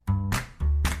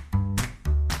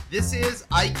This is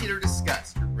Aikido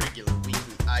Discussed, your regular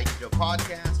weekly Aikido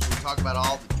podcast where we talk about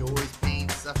all the joys,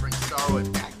 pains, suffering, sorrow, and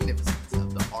magnificence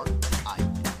of the art of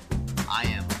Aikido. I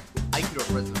am Aikido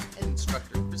President and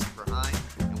Instructor Christopher Hine,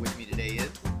 and with me today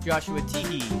is Joshua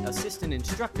Teehee, Assistant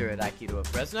Instructor at Aikido of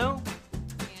Fresno.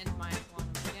 And Maya Swan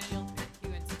McDaniel,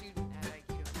 and student at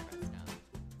Aikido of Fresno.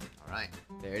 All right.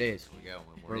 There it is. Here we go.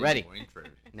 We're ready. We're intro.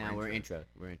 Now we're intro.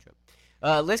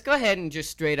 Let's go ahead and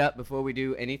just straight up, before we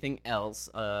do anything else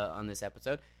on this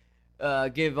episode,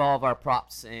 give all of our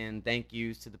props and thank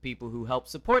yous to the people who help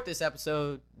support this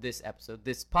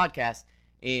podcast,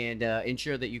 and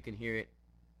ensure that you can hear it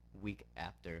week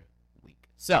after week.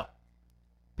 So,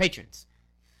 patrons.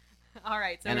 All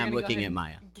right. So And we're I'm gonna go looking ahead at and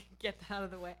Maya. Get that out of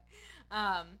the way.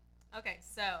 Okay,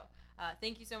 so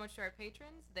thank you so much to our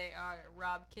patrons. They are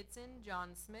Rob Kitson,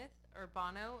 John Smith,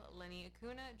 Urbano, Lenny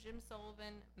Acuna, Jim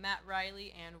Sullivan, Matt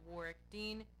Riley, and Warwick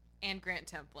Dean, and Grant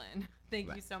Templin.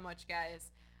 Thank you so much, guys.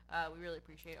 We really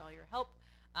appreciate all your help.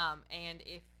 And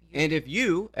if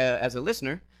you, as a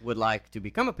listener, would like to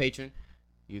become a patron,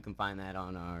 you can find that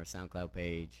on our SoundCloud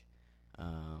page,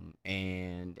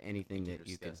 and anything that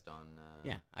you can.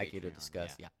 Aikido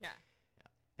Discuss. Yeah.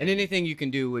 And anything you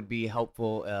can do would be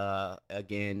helpful.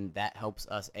 Again, that helps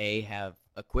us have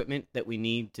equipment that we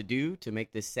need to do to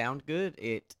make this sound good.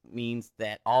 It means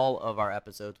that all of our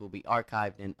episodes will be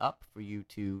archived and up for you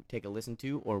to take a listen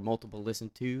to, or multiple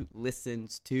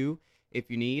listens to, if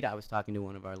you need. I was talking to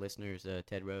one of our listeners,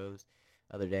 Ted Rose,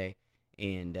 the other day,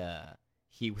 and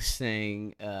he was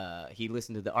saying he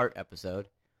listened to the art episode.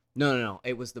 No,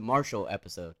 it was the Marshall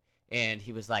episode. And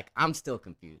he was like, I'm still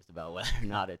confused about whether or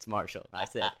not it's Marshall. And I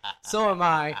said, so am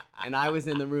I. And I was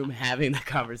in the room having the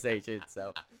conversation.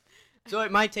 So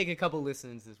it might take a couple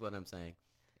listens is what I'm saying.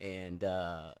 And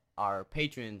our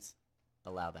patrons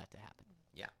allow that to happen.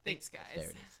 Yeah. Thanks, guys. There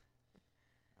it is.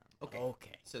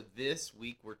 Okay. So this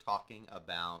week we're talking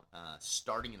about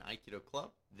starting an Aikido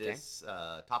club. This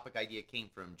topic idea came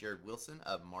from Jared Wilson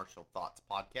of Martial Thoughts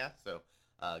Podcast. So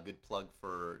good plug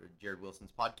for Jared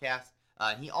Wilson's podcast.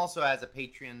 He also has a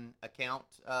Patreon account,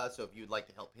 so if you'd like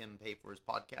to help him pay for his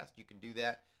podcast, you can do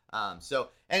that.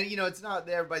 It's not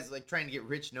that everybody's like trying to get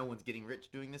rich. No one's getting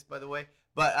rich doing this, by the way.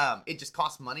 But it just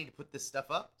costs money to put this stuff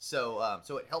up, so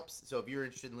it helps. So if you're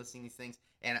interested in listening to these things,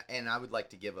 and I would like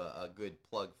to give a good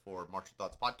plug for Martial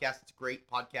Thoughts Podcast. It's a great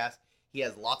podcast. He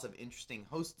has lots of interesting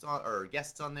hosts or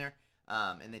guests on there,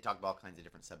 and they talk about all kinds of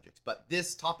different subjects. But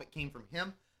this topic came from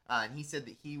him, and he said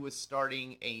that he was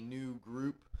starting a new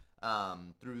group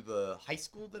through the high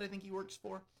school that I think he works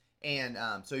for. And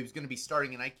so he was going to be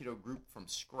starting an Aikido group from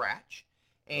scratch.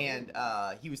 And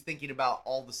he was thinking about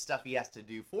all the stuff he has to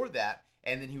do for that.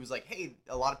 And then he was like, hey,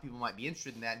 a lot of people might be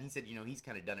interested in that. And he said, he's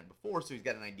kind of done it before, so he's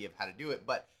got an idea of how to do it.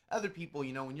 But other people,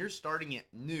 when you're starting it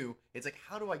new, it's like,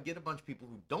 how do I get a bunch of people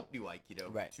who don't do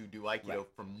Aikido to do Aikido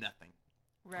from nothing?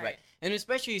 Right. And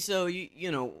especially so,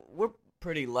 we're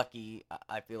pretty lucky,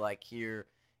 I feel like, here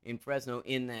in Fresno,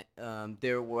 in that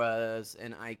there was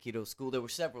an Aikido school. There were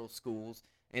several schools,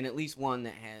 and at least one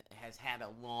that has had a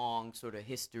long sort of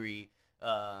history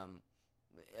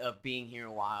of being here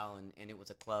a while, and it was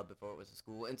a club before it was a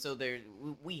school. And so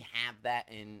we have that,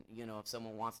 and if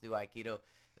someone wants to do Aikido,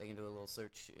 they can do a little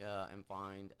search and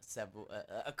find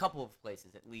a couple of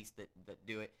places at least that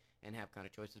do it and have kind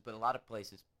of choices. But a lot of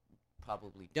places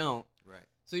probably don't. Right.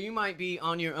 So you might be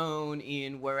on your own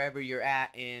in wherever you're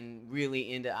at and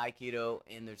really into Aikido,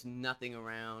 and there's nothing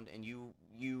around, and you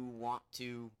want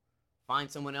to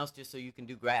find someone else just so you can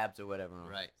do grabs or whatever.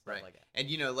 Right. Like that. And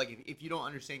if you don't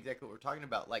understand exactly what we're talking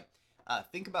about,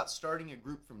 think about starting a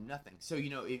group from nothing. So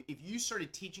if you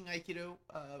started teaching Aikido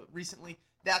recently,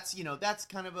 that's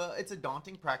kind of it's a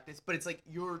daunting practice, but it's like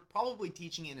you're probably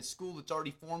teaching in a school that's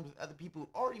already formed with other people who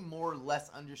already more or less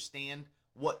understand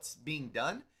what's being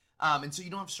done. And so you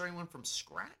don't have to start one from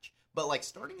scratch, but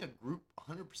starting a group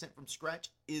 100% from scratch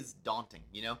is daunting,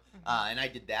 And I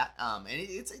did that. And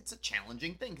it's a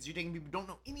challenging thing because you're taking people who don't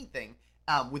know anything,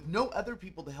 with no other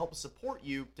people to help support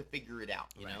you to figure it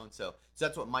out, you know? And so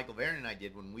that's what Michael Varon and I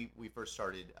did when we first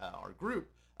started our group,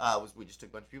 was we just took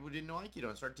a bunch of people who didn't know Aikido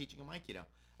and started teaching them Aikido.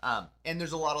 And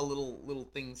there's a lot of little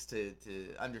things to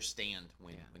understand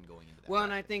when going into that. Well,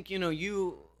 and I think,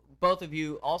 both of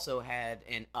you also had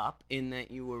an up in that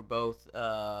you were both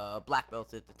black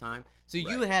belts at the time. So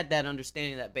you had that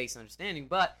understanding, that base understanding.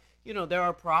 But, there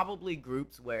are probably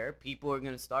groups where people are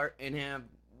going to start and have,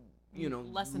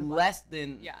 less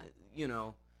than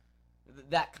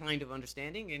that kind of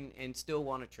understanding and still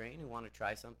want to train and want to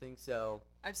try something. So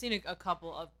I've seen a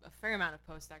fair amount of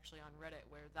posts actually on Reddit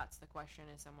where that's the question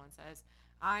is someone says,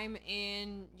 I'm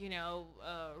in,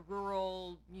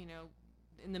 rural,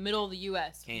 in the middle of the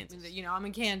U.S. Kansas. You know, I'm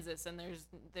in Kansas, and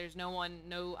there's no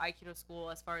Aikido school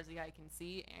as far as the eye can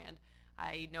see, and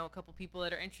I know a couple people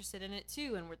that are interested in it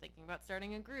too, and we're thinking about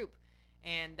starting a group.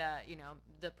 And you know,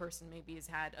 the person maybe has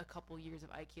had a couple years of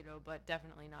Aikido, but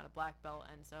definitely not a black belt,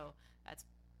 and so that's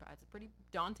a pretty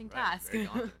daunting task. Very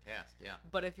daunting task, yeah.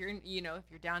 But if you're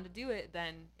down to do it,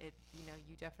 then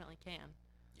you definitely can.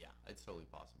 Yeah, it's totally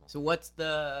possible. So where's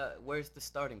the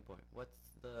starting point? What's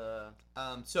the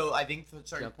so I think the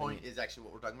starting point is actually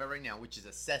what we're talking about right now, which is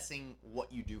assessing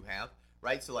what you do have,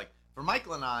 right? So like for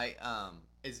Michael and I,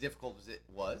 as difficult as it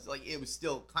was, like it was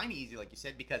still kind of easy, like you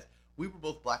said, because we were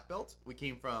both black belts. We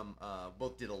came from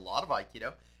both did a lot of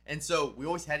Aikido, and so we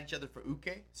always had each other for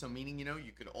uke. So meaning,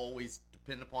 you could always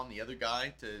depend upon the other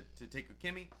guy to take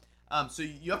ukemi. So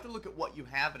you have to look at what you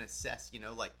have and assess,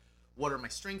 like what are my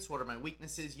strengths, what are my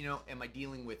weaknesses, am I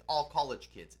dealing with all college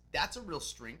kids? That's a real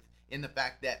strength in the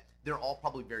fact that they're all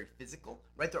probably very physical,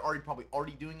 right? They're probably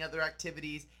already doing other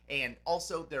activities, and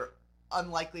also they're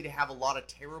unlikely to have a lot of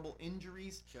terrible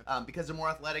injuries. Sure. Because they're more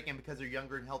athletic and because they're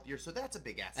younger and healthier. So that's a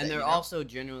big asset. And they're also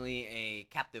generally a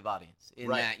captive audience in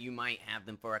that you might have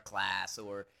them for a class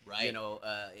or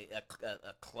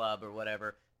a club or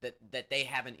whatever that they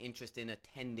have an interest in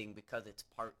attending because it's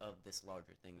part of this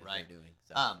larger thing that they're doing.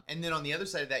 So. And then on the other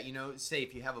side of that, say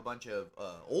if you have a bunch of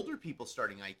older people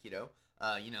starting Aikido,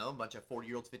 a bunch of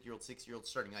 40-year-olds, 50-year-olds, 60-year-olds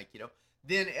starting Aikido,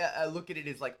 then I look at it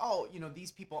as like,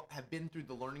 these people have been through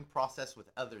the learning process with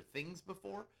other things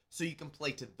before, so you can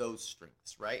play to those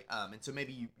strengths, right? And so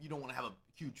maybe you don't want to have a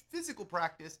huge physical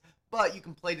practice, but you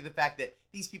can play to the fact that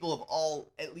these people have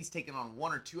all at least taken on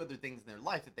one or two other things in their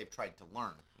life that they've tried to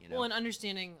learn. Well, and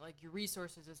understanding like your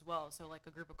resources as well. So like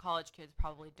a group of college kids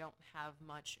probably don't have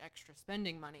much extra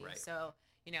spending money. Right. So,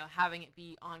 having it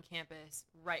be on campus,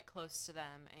 right close to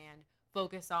them, and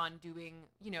focus on doing,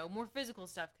 more physical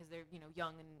stuff because they're,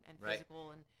 young and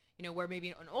physical, and, where maybe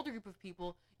an older group of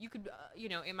people, you could,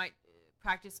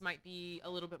 practice might be a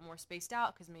little bit more spaced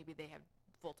out because maybe they have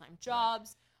full-time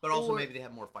jobs. But also maybe they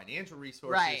have more financial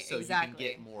resources, so exactly.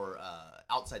 You can get more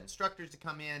outside instructors to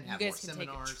come in, have more seminars. You guys can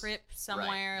take a trip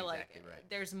somewhere.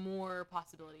 There's more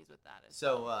possibilities with that as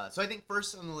well. So I think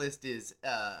first on the list is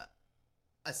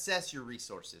assess your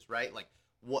resources, right? Like,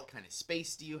 what kind of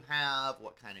space do you have?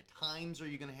 What kind of times are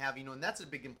you going to have? And that's a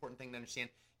big important thing to understand.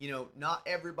 Not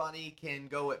everybody can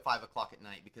go at 5 o'clock at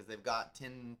night because they've got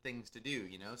 10 things to do,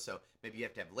 so maybe you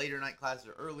have to have later night classes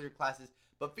or earlier classes,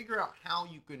 but figure out how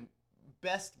you can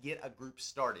best get a group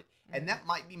started. Mm-hmm. And that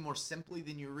might be more simply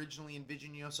than you originally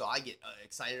envisioned, so I get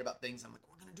excited about things. I'm like,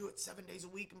 we're going to do it 7 days a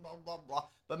week and blah, blah, blah.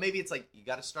 But maybe it's like, you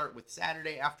got to start with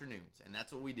Saturday afternoons, and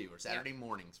that's what we do, or Saturday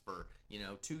mornings for,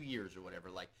 2 years or whatever.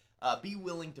 Like, be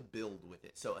willing to build with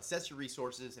it. So assess your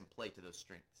resources and play to those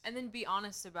strengths. And then be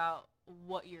honest about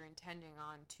what you're intending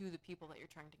on to the people that you're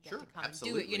trying to get to come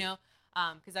absolutely. And do it,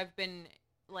 because I've been,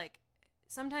 like,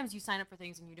 sometimes you sign up for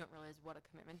things and you don't realize what a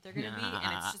commitment they're going to be,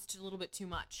 and it's just a little bit too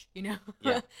much, Yeah.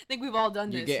 I think we've all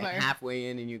done this. You get halfway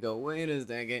in and you go, wait a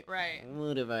second. Right.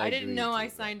 What have I didn't know I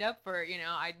signed up for,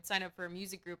 I'd signed up for a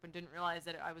music group and didn't realize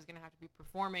that I was going to have to be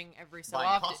performing every so often.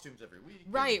 Buying costumes every week.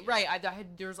 Right.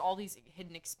 There's all these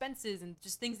hidden expenses and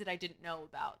just things that I didn't know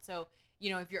about. So,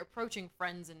 if you're approaching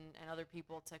friends and other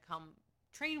people to come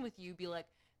train with you,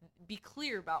 be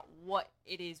clear about what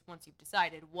it is once you've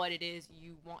decided what it is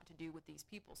you want to do with these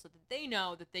people so that they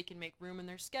know that they can make room in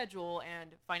their schedule and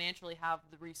financially have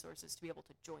the resources to be able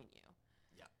to join you.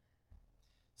 Yeah.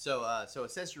 So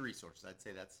assess your resources. I'd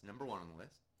say that's number 1 on the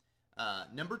list.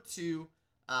 Number 2,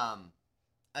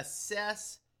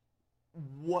 assess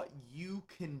what you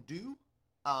can do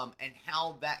and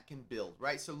how that can build,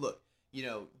 right? So look,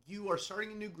 you are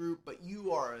starting a new group, but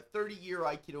you are a 30-year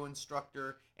Aikido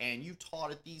instructor, and you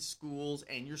taught at these schools,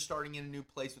 and you're starting in a new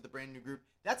place with a brand new group.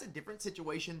 That's a different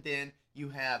situation than you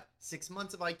have 6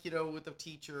 months of Aikido with a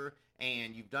teacher,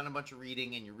 and you've done a bunch of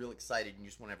reading, and you're real excited, and you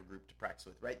just want to have a group to practice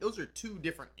with, right? Those are 2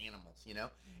 different animals, Mm-hmm.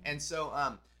 And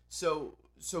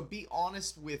so be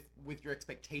honest with your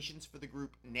expectations for the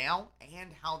group now and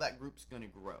how that group's going to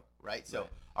grow, right? So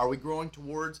are we growing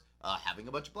towards having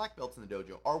a bunch of black belts in the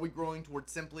dojo? Are we growing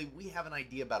towards simply we have an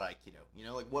idea about Aikido?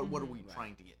 What are we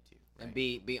trying to get to? Right? And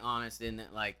be honest in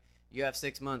that, like, you have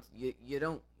 6 months. You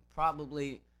don't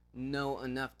probably know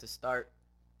enough to start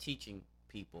teaching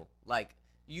people. Like,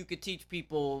 you could teach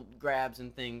people grabs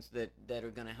and things that are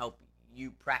going to help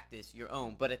you practice your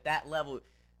own. But at that level,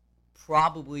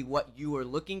 probably what you are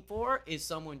looking for is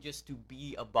someone just to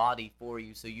be a body for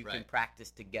you so you can practice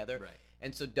together. Right.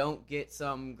 And so don't get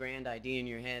some grand idea in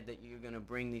your head that you're going to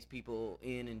bring these people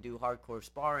in and do hardcore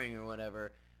sparring or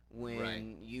whatever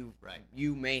when you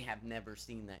may have never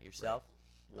seen that yourself.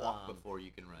 walk before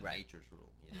you can run. Nature's rule.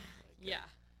 You know, yeah.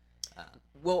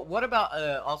 Well, what about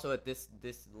also at this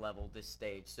level, this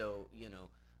stage? So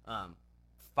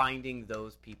finding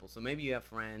those people. So maybe you have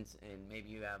friends, and maybe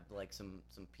you have like some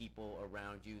people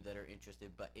around you that are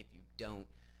interested. But if you don't,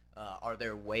 are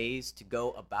there ways to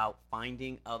go about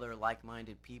finding other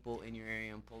like-minded people in your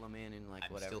area and pull them in and I'm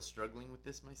whatever? Still struggling with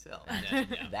this myself.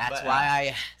 That's why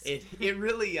I asked. It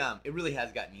really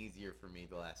has gotten easier for me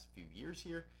the last few years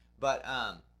here. But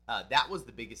that was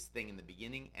the biggest thing in the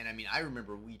beginning. And I mean, I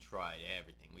remember we tried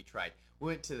everything. We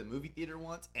went to the movie theater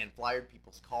once and flyered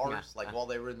people's cars, while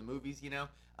they were in the movies,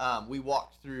 We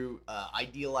walked through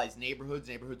idealized neighborhoods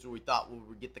where we thought we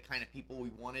would get the kind of people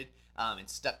we wanted, and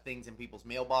stuck things in people's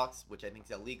mailbox, which I think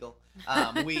is illegal.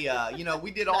 We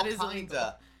did all kinds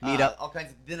of meetup. All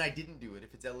kinds of. Then I didn't do it.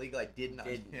 If it's illegal, I did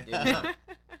not.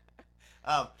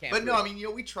 But no, I mean,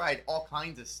 we tried all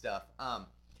kinds of stuff.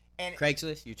 And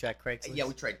Craigslist? You tried Craigslist? Yeah,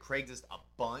 we tried Craigslist a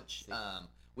bunch.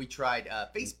 We tried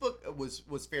Facebook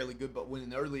was fairly good, but when in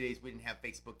the early days we didn't have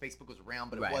Facebook. Facebook was around,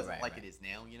 but it wasn't like it is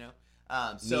now.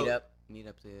 Meetup.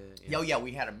 Yeah,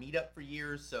 we had a Meetup for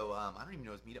years. So I don't even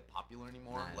know, is Meetup popular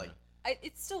anymore?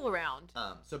 It's still around.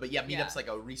 Meetup's like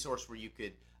a resource where you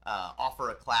could offer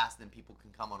a class, then people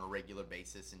can come on a regular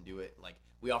basis and do it. Like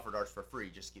we offered ours for free,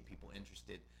 just to get people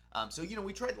interested.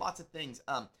 We tried lots of things.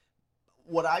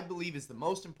 What I believe is the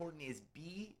most important is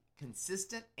be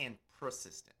consistent and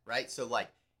persistent, right? So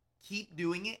keep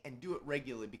doing it and do it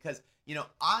regularly, because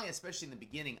I, especially in the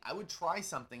beginning, I would try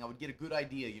something, I would get a good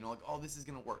idea, oh, this is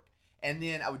gonna work, and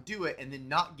then I would do it and then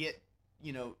not get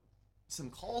some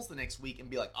calls the next week and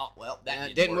be like, oh well,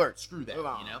 that didn't work. Screw that.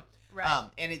 Right.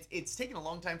 And it's taken a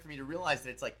long time for me to realize that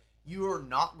it's like you are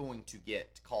not going to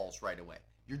get calls right away.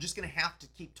 You're just going to have to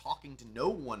keep talking to no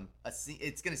one.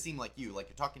 It's going to seem like you're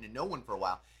talking to no one for a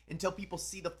while until people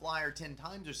see the flyer 10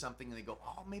 times or something and they go,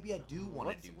 oh, maybe I do want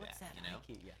to do that.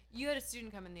 You had a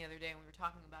student come in the other day and we were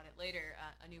talking about it later,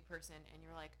 a new person, and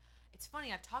you're like, it's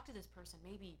funny, I've talked to this person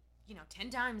maybe, 10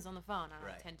 times on the phone. I don't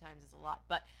know, 10 times is a lot.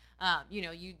 But,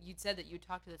 you'd said that you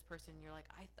talked to this person and you're like,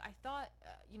 I thought,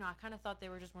 I kind of thought they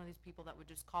were just one of these people that would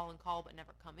just call but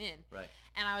never come in. Right.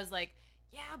 And I was like,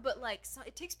 yeah, but so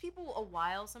it takes people a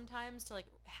while sometimes to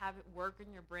have it work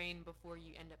in your brain before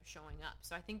you end up showing up.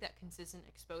 So I think that consistent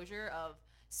exposure of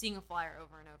seeing a flyer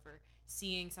over and over,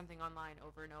 seeing something online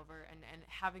over and over, and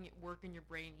having it work in your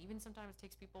brain, even sometimes it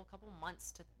takes people a couple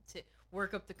months to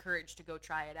work up the courage to go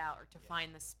try it out or to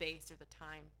find the space or the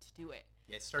time to do it.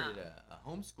 Yeah, I started a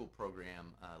homeschool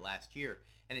program last year,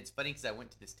 and it's funny because I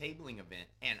went to this tabling event,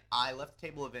 and I left the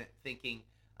table event thinking,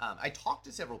 I talked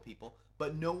to several people,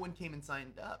 but no one came and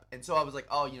signed up. And so I was like,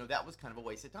 oh, that was kind of a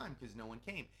waste of time because no one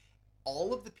came.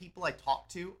 All of the people I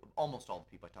talked to, almost all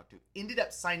the people I talked to, ended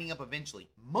up signing up eventually,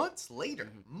 months later.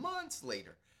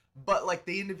 But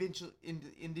they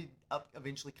ended up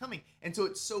eventually coming. And so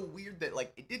it's so weird that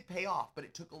it did pay off, but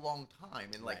it took a long time.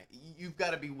 And you've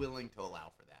got to be willing to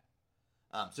allow for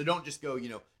that. So don't just go,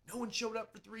 no one showed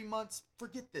up for 3 months,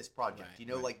 forget this project.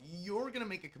 You're going to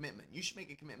make a commitment. You should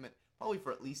make a commitment probably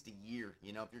for at least a year,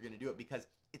 if you're going to do it, because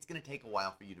it's going to take a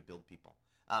while for you to build people.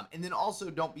 And then also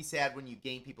don't be sad when you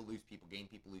gain people, lose people, gain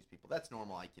people, lose people. That's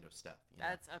normal Aikido stuff.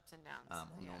 That's ups and downs.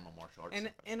 Normal martial arts and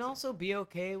stuff. And also be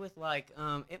okay with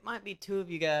it might be 2 of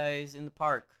you guys in the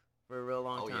park for a real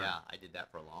long time. Oh yeah, I did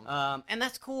that for a long time. And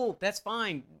that's cool. That's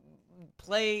fine.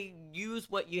 Use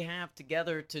what you have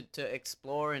together to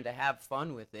explore and to have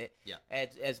fun with it. Yeah.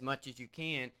 As much as you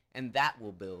can, and that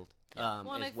will build.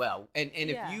 As well. And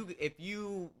if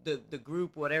you the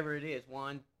group, whatever it is,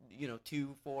 1,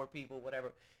 2, 4 people,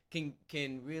 whatever,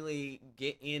 can really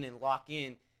get in and lock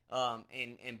in,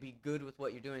 and be good with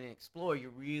what you're doing and explore,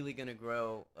 you're really gonna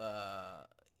grow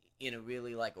in a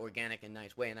really organic and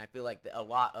nice way. And I feel like a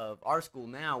lot of our school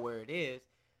now, where it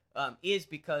is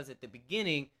because at the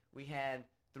beginning we had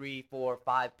 3, 4,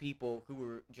 5 people who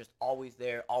were just always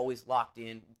there, always locked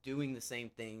in, doing the same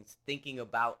things, thinking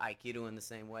about Aikido in the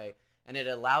same way. And it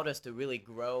allowed us to really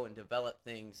grow and develop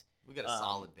things. We got a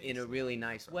solid base in a really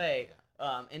nice way.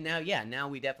 Yeah. And now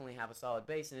we definitely have a solid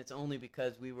base, and it's only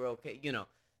because we were okay,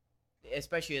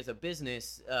 especially as a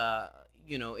business,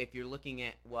 if you're looking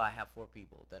at, well, I have 4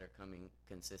 people that are coming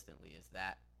consistently. Is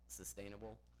that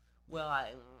sustainable? Well,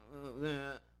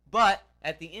 but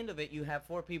at the end of it, you have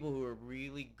 4 people who are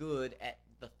really good at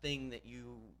the thing that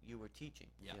you were teaching,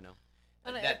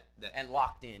 and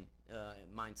locked in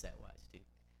mindset-wise, too.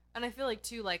 And I feel like,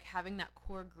 too, having that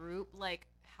core group,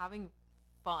 having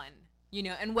fun,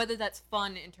 and whether that's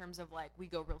fun in terms of, we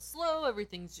go real slow,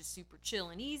 everything's just super chill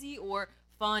and easy, or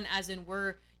fun as in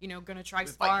we're, gonna try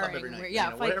sparring,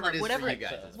 Fight Club,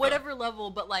 whatever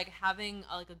level, but like having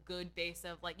like a good base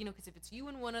of like, because if it's you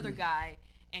and one other guy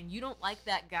and you don't like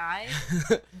that guy,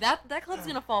 that club's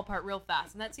gonna fall apart real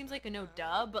fast, and that seems like a no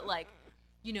duh, but like,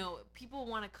 people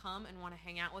want to come and want to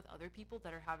hang out with other people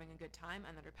that are having a good time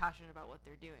and that are passionate about what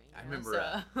they're doing. I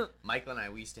remember Michael and I,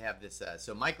 we used to have this,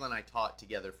 so Michael and I taught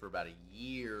together for about a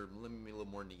year, maybe a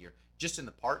little more than a year, just in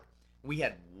the park. We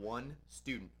had one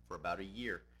student for about a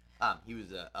year. He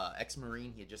was a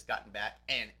ex-Marine. He had just gotten back,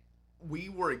 and we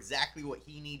were exactly what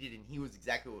he needed, and he was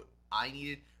exactly what I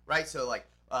needed, right? So, like,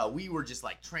 we were just,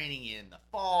 like, training in the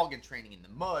fog and training in the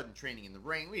mud and training in the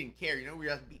rain. We didn't care, we were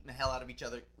just beating the hell out of each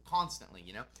other constantly,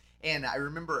 And I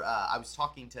remember I was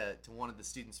talking to one of the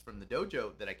students from the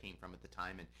dojo that I came from at the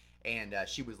time, and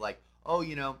she was like, oh,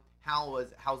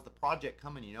 how's the project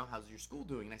coming, how's your school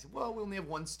doing? And I said, well, we only have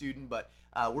one student, but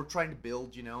we're trying to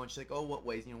build, and she's like, oh, what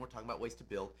ways? We're talking about ways to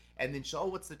build. And then she's, oh,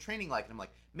 what's the training like? And I'm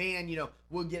like, man,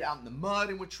 we'll get out in the mud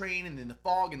and we'll train, and then the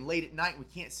fog, and late at night we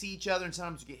can't see each other, and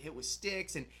sometimes we get hit with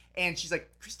sticks. And she's like,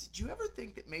 Chris, did you ever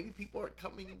think that maybe people aren't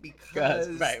coming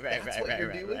because that's what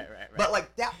you're doing? Right. But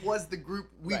like, that was the group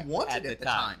we wanted at the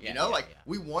time,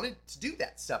 we wanted to do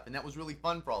that stuff, and that was really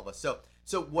fun for all of us.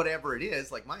 So whatever it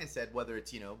is, like Maya said, whether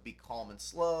it's, be calm and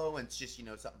slow and it's just,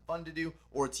 something fun to do,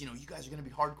 or it's, you guys are going to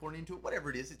be hardcore into it, whatever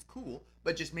it is, it's cool,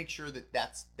 but just make sure that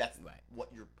that's what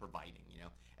you're providing,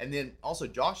 And then also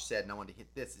Josh said, and I wanted to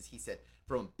hit this, is he said,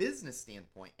 from a business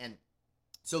standpoint, and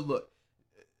so look,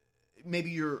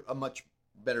 maybe you're a much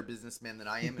better businessman than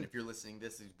I am, and if you're listening,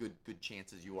 this is good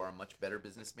chances you are a much better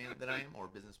businessman than I am, or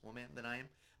businesswoman than I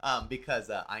am, because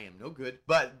I am no good,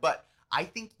 but I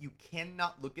think you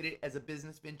cannot look at it as a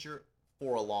business venture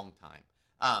for a long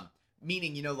time.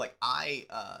 Meaning, like I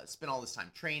spent all this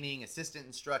time training, assistant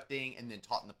instructing, and then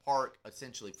taught in the park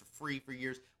essentially for free for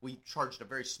years. We charged a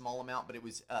very small amount, but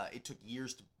it took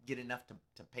years to get enough to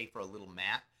pay for a little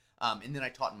mat. And then I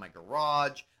taught in my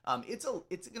garage. It's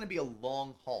going to be a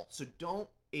long haul. So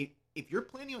if you're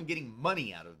planning on getting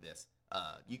money out of this,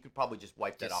 you could probably just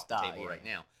wipe that off the table right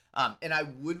now. And I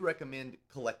would recommend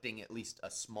collecting at least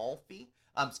a small fee,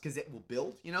 because it will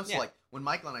build, So like when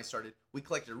Michael and I started, we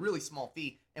collected a really small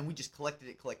fee, and we just collected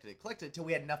it until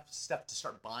we had enough stuff to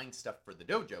start buying stuff for the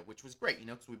dojo, which was great,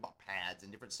 because we bought pads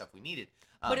and different stuff we needed.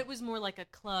 But it was more like a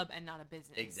club and not a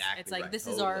business. Exactly. It's like, this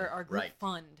is our group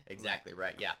fund. Exactly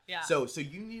right. Yeah. So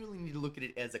you really need to look at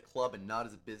it as a club and not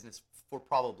as a business for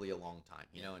probably a long time,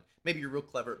 and maybe you're real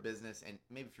clever at business, and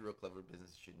maybe if you're real clever at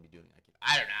business, you shouldn't be doing Aikido.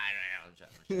 I don't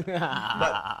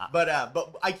know. But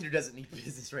Aikido doesn't need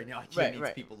business right now. Aikido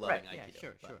needs people loving Aikido. Yeah,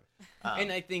 sure.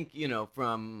 And I think,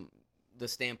 from the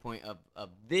standpoint of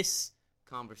this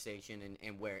conversation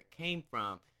and where it came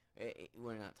from,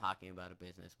 we're not talking about a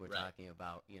business. We're talking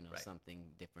about, something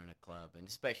different, a club, and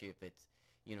especially if it's,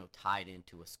 tied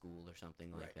into a school or something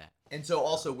like that. And so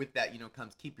also with that,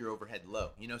 comes keep your overhead low.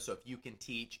 So if you can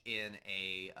teach in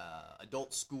a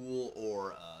adult school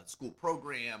or a school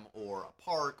program or a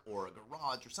park or a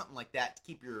garage or something like that to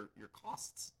keep your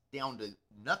costs down to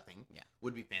nothing,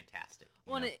 would be fantastic.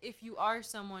 Well, and if you are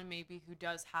someone maybe who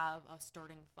does have a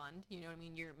starting fund, you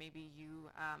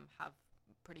have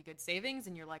pretty good savings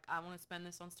and you're like, I want to spend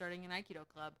this on starting an Aikido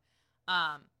club.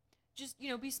 Just,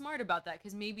 be smart about that,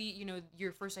 because maybe,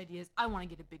 your first idea is, I want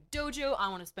to get a big dojo, I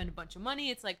want to spend a bunch of money.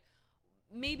 It's like,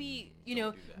 maybe,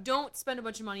 don't spend a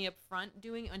bunch of money up front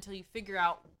doing it until you figure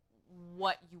out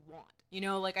what you want.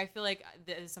 Like, I feel like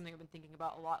that is something I've been thinking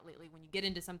about a lot lately. When you get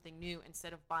into something new,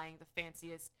 instead of buying the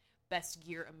fanciest, best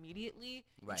gear immediately,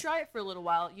 try it for a little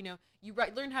while. You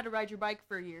learn how to ride your bike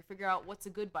for a year, figure out what's a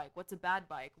good bike, what's a bad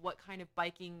bike, what kind of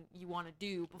biking you want to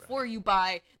do before you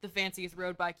buy the fanciest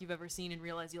road bike you've ever seen and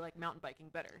realize you like mountain biking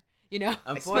better.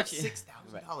 Unfortunately, I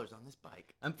spent $6,000 on this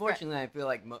bike. Unfortunately, I feel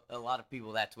like a lot of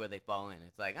people, that's where they fall in.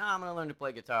 It's like, I'm going to learn to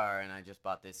play guitar, and I just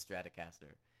bought this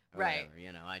Stratocaster. Whatever,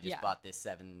 I just bought this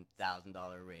 $7,000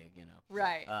 rig,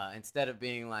 Right. Instead of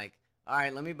being like, all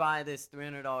right, let me buy this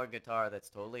 $300 guitar that's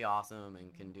totally awesome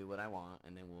and can do what I want,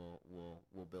 and then we'll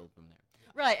build from there.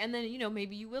 Right, and then,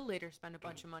 maybe you will later spend a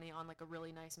bunch of money on, like, a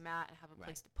really nice mat and have a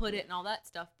place to put it and all that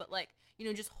stuff, but, like,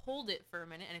 just hold it for a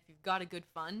minute, and if you've got a good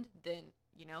fund, then,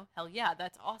 hell yeah,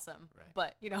 that's awesome. Right.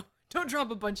 But, don't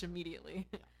drop a bunch immediately.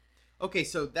 Okay,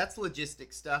 so that's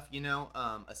logistic stuff,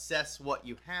 assess what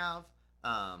you have,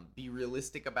 be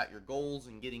realistic about your goals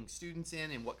and getting students in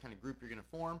and what kind of group you're going to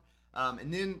form.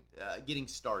 And then getting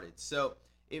started. So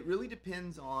it really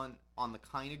depends on the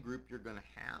kind of group you're going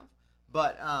to have.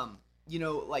 But,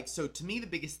 so to me, the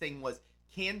biggest thing was,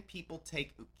 can people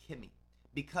take Ukemi?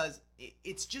 because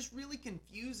it's just really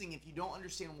confusing if you don't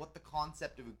understand what the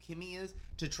concept of ukemi is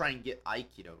to try and get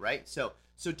Aikido, right? So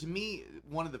to me,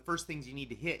 one of the first things you need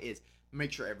to hit is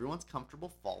make sure everyone's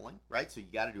comfortable falling, right? So you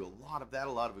got to do a lot of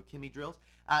ukemi drills,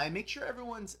 and make sure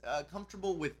everyone's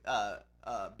comfortable with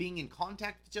being in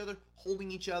contact with each other,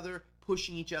 holding each other,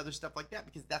 pushing each other, stuff like that,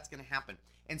 because that's going to happen.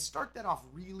 And start that off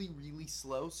really, really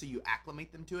slow so you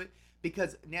acclimate them to it.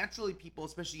 Because naturally people,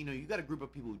 especially, you got a group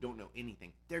of people who don't know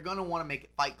anything. They're going to want to make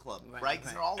it Fight Club, right?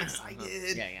 Because they're all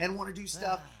excited and want to do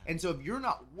stuff. And so if you're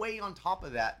not way on top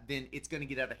of that, then it's going to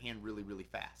get out of hand really, really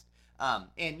fast.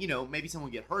 And, maybe someone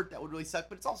will get hurt. That would really suck.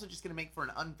 But it's also just going to make for an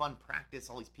unfun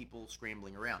practice, all these people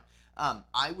scrambling around.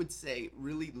 I would say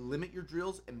really limit your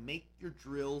drills and make your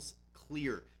drills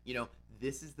clear.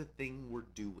 This is the thing we're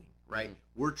doing, right?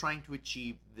 Mm-hmm. We're trying to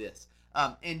achieve this.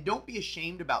 And don't be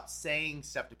ashamed about saying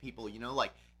stuff to people,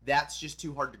 like, that's just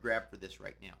too hard to grab for this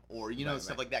right now. Or,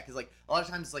 stuff like that. Because, like, a lot of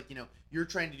times, like, you're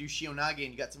trying to do Shihonage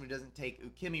and you got someone who doesn't take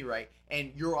ukemi right.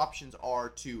 And your options are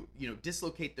to,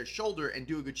 dislocate their shoulder and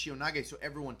do a good Shihonage so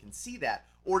everyone can see that.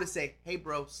 Or to say, hey,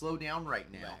 bro, slow down right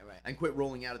now. And quit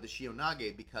rolling out of the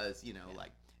Shihonage because,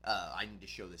 I need to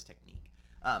show this technique.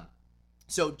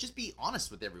 So just be honest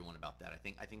with everyone about that. I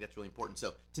think that's really important.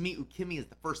 So to me, ukemi is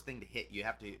the first thing to hit. You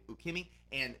have to ukemi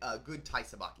and good tai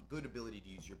sabaki, good ability to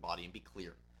use your body and be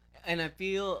clear. And I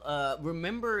feel,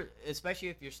 remember, especially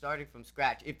if you're starting from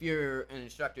scratch, if you're an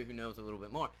instructor who knows a little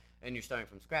bit more and you're starting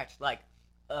from scratch, like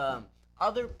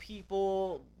other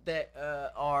people that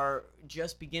are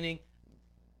just beginning,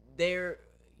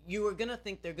 you are going to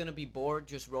think they're going to be bored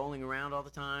just rolling around all the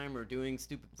time or doing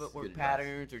stupid footwork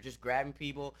patterns or just grabbing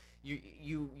people.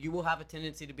 You will have a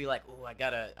tendency to be like, oh, I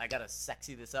gotta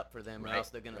sexy this up for them or else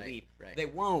they're going to leave. Right. They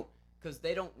won't because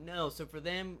they don't know. So for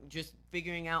them, just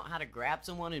figuring out how to grab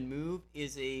someone and move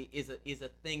is a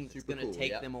thing that's going to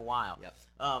take them a while. Yep.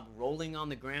 Rolling on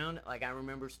the ground, like I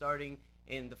remember starting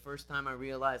and the first time I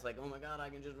realized like, oh my God, I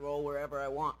can just roll wherever I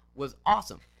want was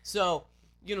awesome. So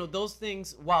those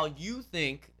things, while you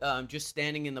think just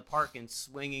standing in the park and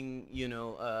swinging,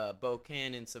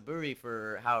 Boken and Saburi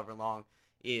for however long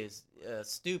is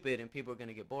stupid and people are going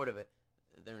to get bored of it,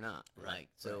 they're not.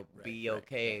 Be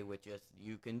okay with just,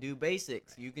 you can do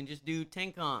basics. You can just do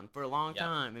Tenkan for a long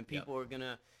time and people are going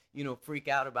to, freak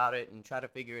out about it and try to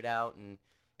figure it out and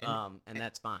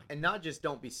that's fine. And not just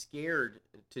don't be scared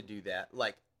to do that,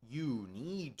 like, you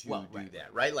need to do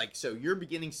that, right? Like, so your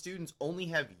beginning students only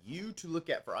have you to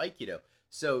look at for Aikido.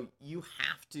 So you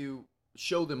have to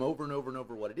show them over and over and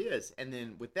over what it is. And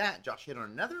then with that, Josh hit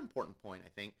on another important point, I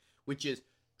think, which is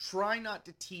try not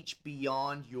to teach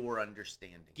beyond your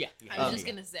understanding. Yeah. I was just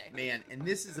going to say. Man, and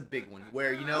this is a big one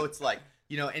where, it's like,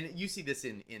 and you see this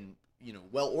in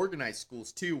well-organized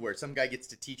schools too, where some guy gets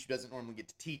to teach who doesn't normally get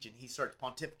to teach, and he starts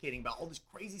pontificating about all this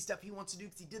crazy stuff he wants to do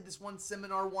because he did this one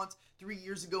seminar once 3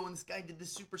 years ago, and this guy did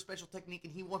this super special technique,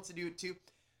 and he wants to do it too.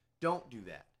 Don't do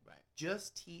that. Right.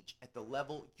 Just teach at the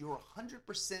level you're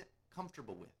 100%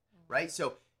 comfortable with, right?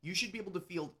 So you should be able to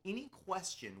field any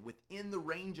question within the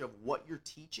range of what you're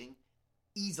teaching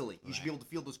easily. You should be able to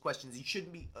field those questions. You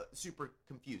shouldn't be super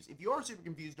confused. If you are super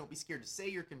confused, don't be scared to say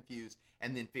you're confused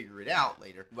and then figure it out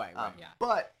later. Right.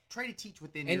 But try to teach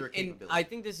within your capability. And I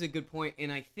think this is a good point.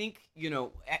 And I think,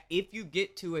 if you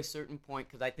get to a certain point,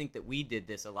 because I think that we did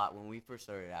this a lot when we first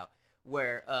started out,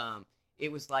 where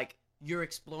it was like, you're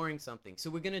exploring something. So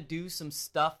we're going to do some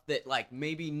stuff that like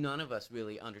maybe none of us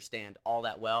really understand all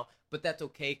that well, but that's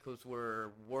okay because we're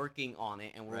working on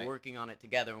it and we're working on it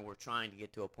together and we're trying to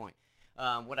get to a point.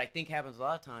 What I think happens a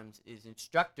lot of times is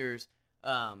instructors,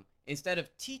 instead of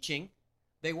teaching,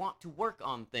 they want to work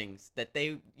on things that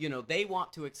they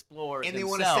want to explore and themselves. They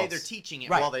want to say they're teaching it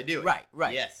while they do it.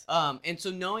 Right. Yes. And so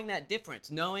knowing that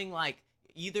difference, knowing like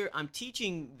either I'm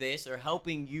teaching this or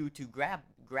helping you to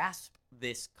grasp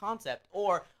this concept,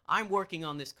 or I'm working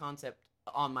on this concept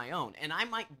on my own, and I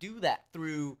might do that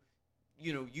through,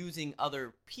 using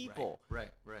other people. Right.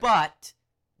 But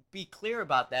be clear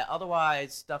about that,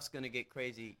 otherwise stuff's going to get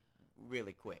crazy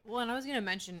really quick. Well, and I was going to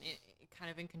mention,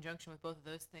 kind of in conjunction with both of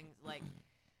those things, like,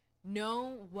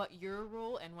 know what your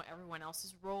role and what everyone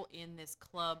else's role in this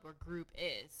club or group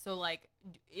is. So, like,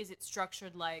 is it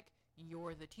structured like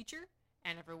you're the teacher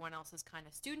and everyone else is kind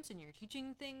of students and you're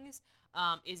teaching things?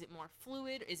 Is it more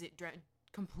fluid? Is it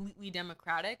completely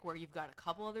democratic where you've got a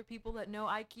couple other people that know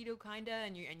Aikido kind of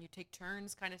and you take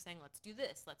turns kind of saying, let's do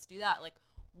this, let's do that? Like,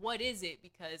 what is it?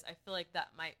 Because I feel like that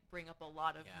might bring up a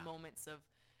lot of moments of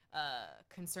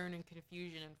concern and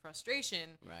confusion and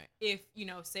frustration. Right. If,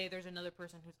 say there's another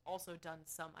person who's also done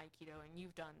some Aikido and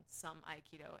you've done some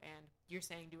Aikido and you're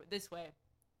saying do it this way,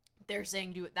 they're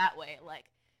saying do it that way.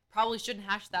 Like, probably shouldn't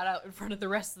hash that out in front of the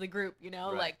rest of the group, you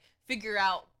know? Right. Like, figure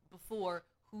out before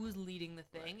who's leading the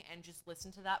thing and just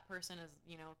listen to that person as,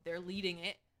 you know, they're leading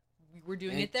it. We're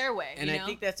doing it their way. And I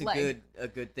think that's a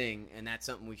good thing, and that's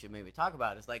something we should maybe talk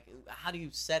about. Is like, how do you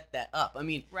set that up? I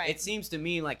mean, it seems to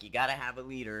me like you got to have a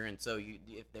leader, and so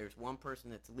if there's one person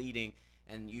that's leading,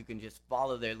 and you can just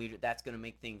follow their leader, that's going to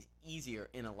make things easier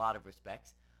in a lot of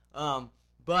respects.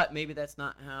 But maybe that's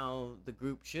not how the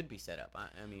group should be set up.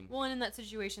 I mean, well, and in that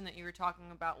situation that you were talking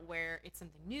about, where it's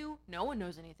something new, no one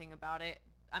knows anything about it.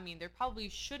 I mean, there probably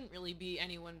shouldn't really be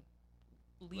anyone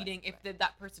leading if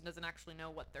that person doesn't actually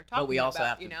know what they're talking about. But we also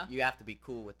have to, you have to be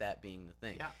cool with that being the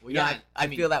thing. I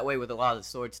feel that way with a lot of the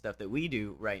sword stuff that we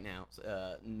do right now,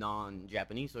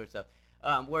 non-Japanese sword stuff,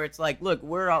 where it's like, look,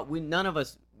 none of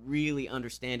us really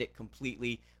understand it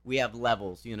completely. We have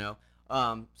levels, you know,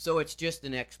 so it's just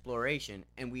an exploration,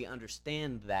 and we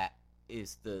understand that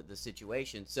is the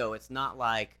situation. So it's not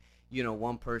like, you know,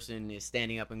 one person is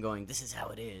standing up and going, this is how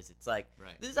it is. It's like,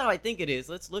 this is how I think it is.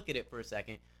 Let's look at it for a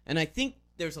second. And I think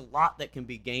there's a lot that can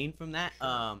be gained from that,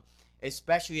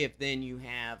 especially if then you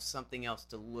have something else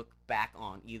to look back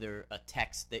on, either a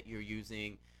text that you're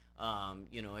using,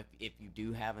 you know, if you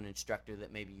do have an instructor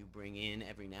that maybe you bring in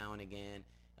every now and again,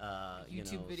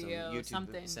 YouTube video,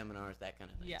 something, seminars, that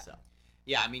kind of thing. So,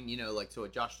 yeah, I mean, you know, like, so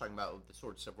what Josh talking about with the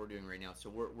sword stuff we're doing right now. So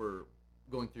we're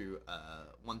going through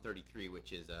 133,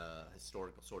 which is a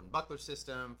historical sword and buckler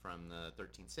system from the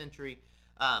 13th century,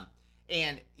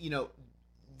 and you know,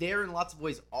 there in lots of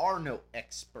ways are no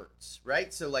experts,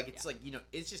 right? So like, it's like, you know,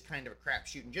 it's just kind of a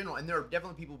crapshoot in general, and there are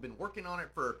definitely people who've been working on it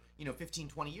for, you know, 15,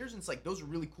 20 years, and it's like, those are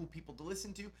really cool people to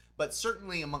listen to, but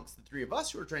certainly amongst the three of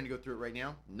us who are trying to go through it right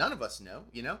now, none of us know,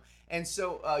 you know? And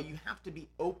so you have to be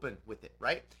open with it,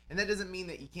 right? And that doesn't mean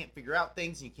that you can't figure out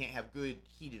things, and you can't have good,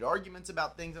 heated arguments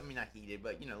about things. I mean, not heated,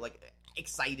 but, you know, like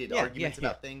excited arguments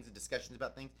about things and discussions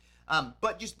about things.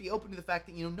 But just be open to the fact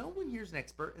that, you know, no one here's an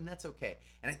expert, and that's okay.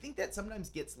 And I think that sometimes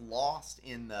gets lost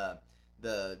in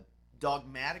the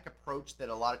dogmatic approach that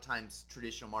a lot of times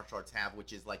traditional martial arts have,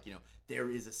 which is like, you know, there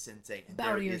is a sensei and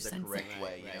there is a correct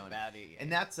way, you know,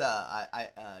 and that's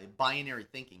binary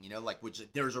thinking, you know, like, which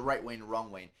there's a right way and a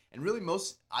wrong way. And really,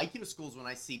 most Aikido schools, when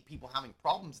I see people having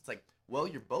problems, it's like, well,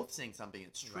 you're both saying something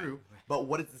that's true, but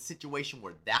what is the situation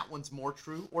where that one's more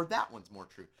true or that one's more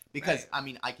true? Because I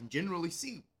mean, I can generally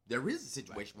see there is a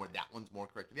situation where that one's more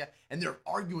correct. Yeah, and they're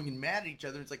arguing and mad at each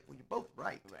other. It's like, well, you're both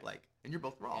right. Like, and you're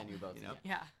both wrong. And you're both, you know?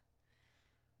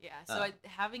 Yeah. So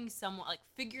having someone, like,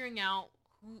 figuring out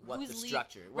who's the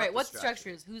structure, what the structure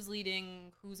is, who's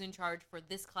leading, who's in charge for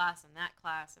this class and that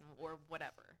class, and or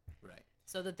whatever. Right.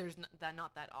 So that there's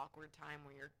not that awkward time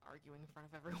where you're arguing in front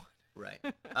of everyone.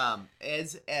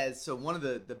 Right. So one of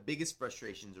the biggest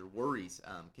frustrations or worries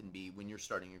can be when you're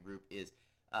starting a group is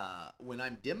when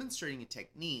I'm demonstrating a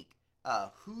technique,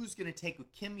 who's going to take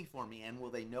ukemi for me, and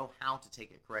will they know how to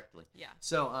take it correctly? Yeah.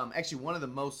 So actually, one of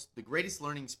the greatest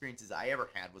learning experiences I ever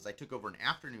had was I took over an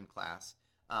afternoon class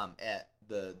at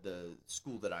the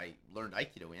school that I learned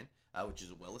Aikido in, which is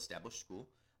a well-established school,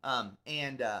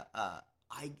 and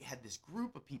I had this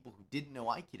group of people who didn't know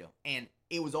Aikido, and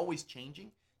it was always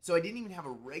changing. So I didn't even have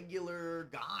a regular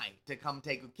guy to come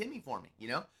take ukemi for me, you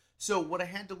know? So what I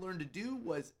had to learn to do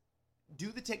was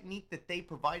do the technique that they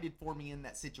provided for me in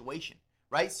that situation,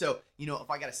 right? So, you know,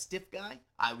 if I got a stiff guy,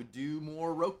 I would do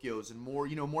more rokyos and more,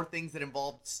 you know, more things that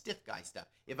involved stiff guy stuff.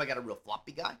 If I got a real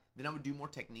floppy guy, then I would do more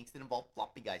techniques that involved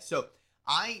floppy guys. So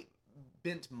I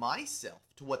bent myself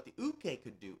to what the uke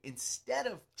could do instead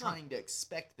of trying to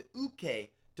expect the uke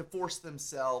to force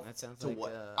themselves to like,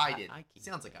 what I did. Aiki.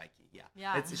 Sounds like Aiki,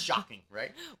 yeah. It's shocking,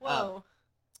 right? Whoa.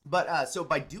 But so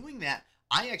by doing that,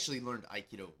 I actually learned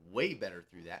Aikido way better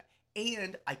through that.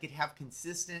 And I could have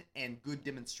consistent and good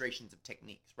demonstrations of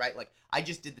techniques, right? Like, I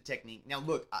just did the technique. Now,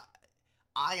 look,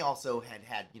 I also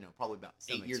had, you know, probably about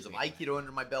 8 years of Aikido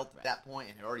under my belt at that point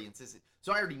and had already insisted.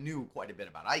 So I already knew quite a bit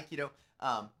about Aikido.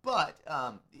 But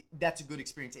that's a good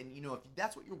experience. And, you know, if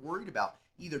that's what you're worried about,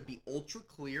 either be ultra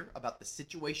clear about the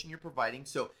situation you're providing.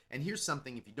 So, and here's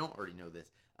something, if you don't already know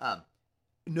this,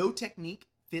 no technique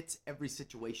fits every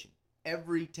situation.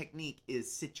 Every technique is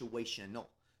situational.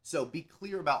 So be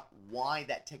clear about why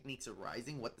that technique's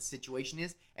arising, what the situation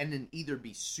is, and then either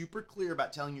be super clear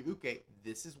about telling your uke,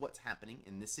 this is what's happening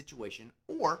in this situation,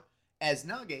 or as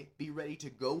Nage, be ready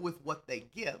to go with what they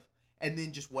give, and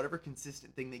then just whatever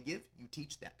consistent thing they give, you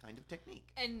teach that kind of technique.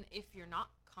 And if you're not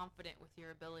confident with your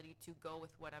ability to go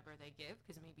with whatever they give,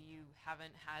 because maybe you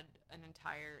haven't had an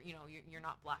entire, you know, you're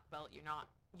not black belt, you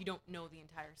don't know the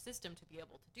entire system to be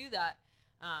able to do that,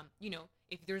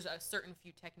 If there's a certain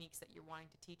few techniques that you're wanting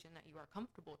to teach and that you are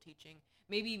comfortable teaching,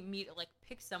 maybe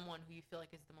pick someone who you feel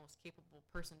like is the most capable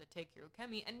person to take your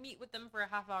ukemi and meet with them for a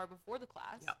half hour before the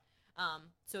class. Yeah.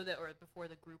 Or before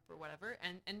the group or whatever,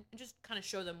 and just kind of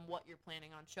show them what you're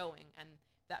planning on showing, and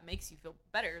that makes you feel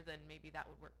better, then maybe that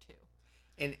would work too.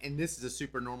 And this is a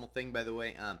super normal thing, by the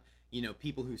way.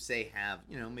 People who say have,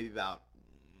 maybe about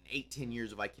 8-10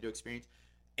 years of Aikido experience.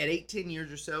 At 8-10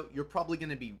 years or so, you're probably going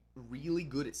to be really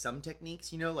good at some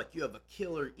techniques. Like you have a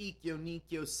killer Ikkyo,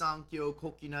 Nikkyo, Sankyo,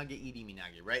 Kokyunage,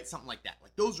 Iriminage, right? Something like that.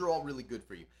 Like those are all really good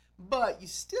for you. But you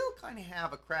still kind of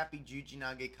have a crappy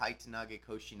Jujinage, Kaitanage,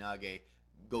 Koshinage,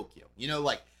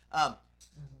 Gokyo.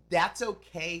 That's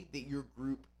okay that your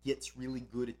group gets really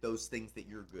good at those things that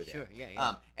you're good at. Sure,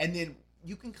 yeah. And then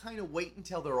you can kind of wait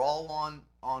until they're all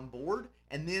on board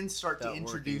and then start to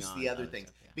introduce the other things.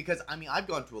 Stuff, yeah. Because, I've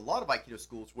gone to a lot of Aikido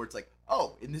schools where it's like,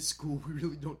 oh, in this school we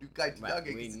really don't do Kaitanage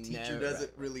because the teacher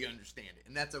doesn't really understand it.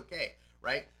 And that's okay,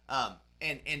 right?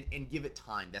 And give it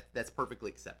time. That's perfectly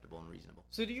acceptable and reasonable.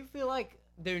 So do you feel like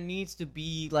there needs to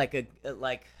be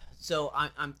so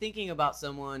I'm thinking about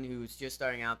someone who's just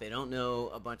starting out. They don't know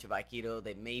a bunch of Aikido.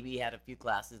 They maybe had a few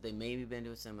classes. They maybe been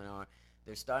to a seminar.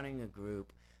 They're starting a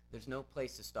group. There's no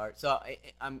place to start. So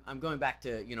I'm going back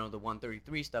to, the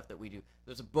 133 stuff that we do.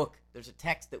 There's a book. There's a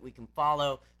text that we can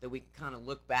follow that we can kind of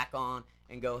look back on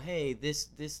and go, hey, this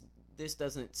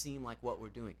doesn't seem like what we're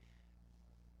doing.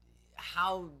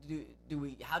 How do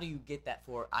you get that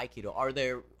for Aikido? Are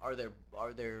there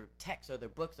texts? Are there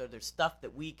books? Are there stuff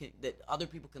that other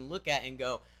people can look at and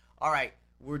go, all right,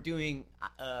 we're doing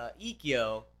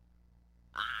Ikkyo.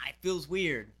 It feels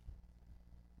weird.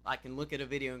 I can look at a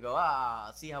video and go,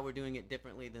 see how we're doing it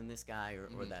differently than this guy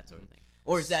or that sort of thing.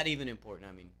 Or is that even important?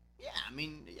 Yeah.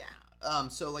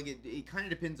 So it kind of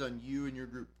depends on you and your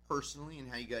group personally and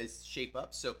how you guys shape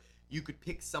up. So you could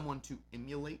pick someone to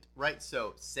emulate, right?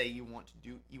 So say you want to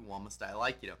do Iwama style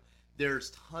Aikido.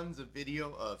 There's tons of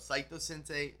video of Saito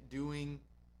Sensei doing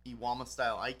Iwama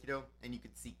style Aikido, and you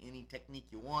can see any technique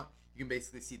you want. You can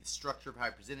basically see the structure of how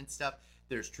I presented stuff.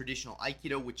 There's traditional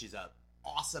Aikido, which is a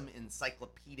awesome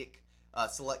encyclopedic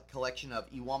select collection of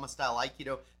Iwama style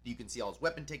Aikido. You can see all his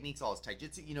weapon techniques, all his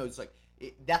taijutsu. It's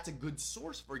that's a good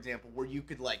source, for example, where you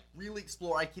could really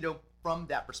explore Aikido from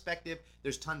that perspective.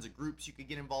 There's tons of groups you could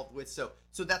get involved with, so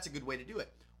that's a good way to do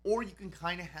it. Or you can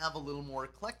kind of have a little more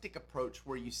eclectic approach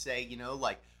where you say,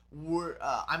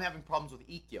 I'm having problems with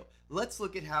Ikkyo. Let's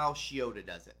look at how Shiota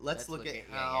does it. Let's look at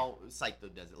how Saito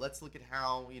does it. Let's look at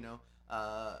how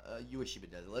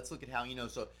Ueshiba does it. Let's look at how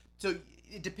So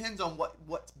it depends on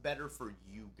what's better for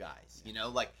you guys,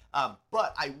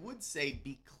 but I would say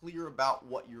be clear about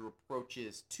what your approach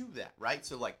is to that, right?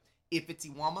 So if it's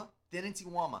Iwama, then it's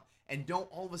Iwama, and don't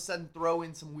all of a sudden throw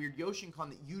in some weird Yoshinkan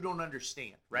that you don't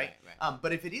understand, right?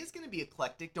 But if it is going to be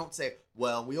eclectic, don't say,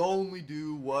 well, we only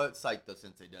do what Saito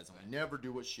Sensei does, and we never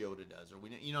do what Shiota does, or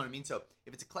you know what I mean? So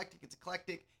if it's eclectic, it's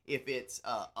eclectic. If it's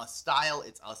a style,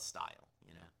 it's a style,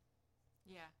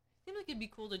 Yeah. Seems like it'd be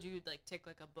cool to do take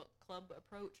a book club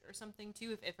approach or something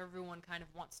too, if everyone kind of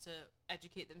wants to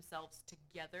educate themselves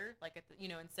together,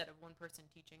 instead of one person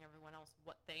teaching everyone else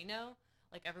what they know,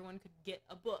 everyone could get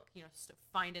a book, just to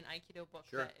find an Aikido book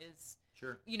that is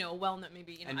well-known,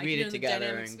 maybe and read it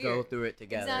together and go through it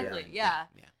together. Exactly, yeah.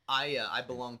 I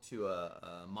belong to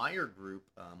a Meyer group,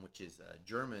 which is a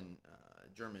German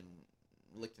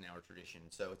Lichtenauer tradition.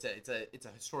 So it's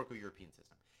a historical European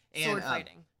system. And, sword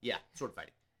fighting. Sword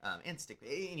fighting. And stick.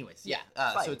 Anyways,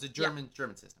 so it's a German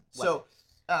system. Well,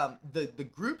 so the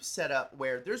group's set up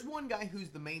where there's one guy who's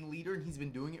the main leader and he's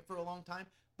been doing it for a long time,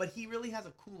 but he really has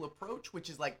a cool approach, which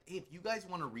is hey, if you guys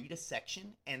want to read a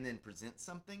section and then present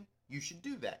something, you should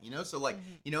do that. So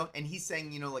and he's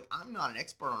saying, I'm not an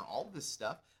expert on all this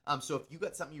stuff. So if you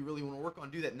got something you really want to work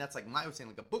on, do that. And that's Maya was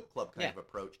saying, a book club kind of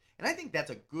approach. And I think that's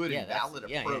a good and valid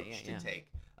approach to take.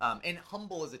 And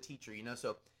humble as a teacher,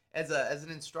 So as an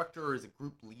instructor or as a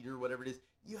group leader, whatever it is,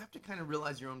 you have to kind of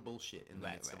realize your own bullshit in the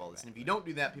midst of all this. And if you don't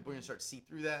do that, people are going to start to see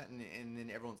through that, and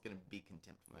then everyone's going to be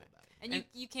contemptful about it. And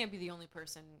you can't be the only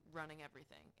person running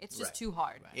everything. It's just too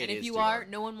hard. Right. And if you are,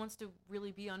 no one wants to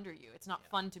really be under you. It's not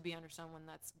fun to be under someone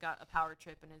that's got a power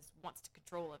trip and wants to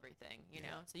control everything,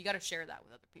 know? So you got to share that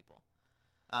with other people.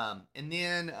 And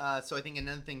then, so I think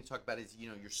another thing to talk about is,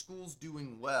 your school's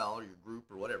doing well, or your group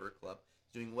or whatever, club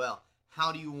is doing well.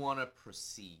 How do you want to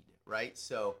proceed, right?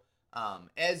 So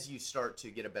as you start to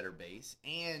get a better base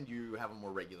and you have a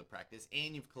more regular practice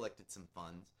and you've collected some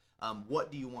funds,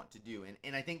 what do you want to do?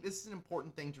 And I think this is an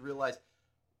important thing to realize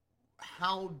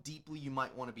how deeply you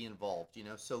might want to be involved,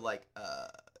 So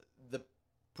the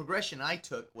progression I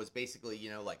took was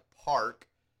basically, park,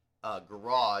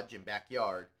 garage and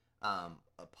backyard, a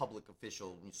public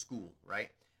official school, right?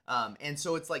 And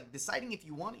so it's like deciding if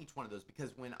you want each one of those,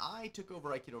 because when I took over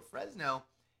Aikido Fresno,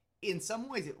 in some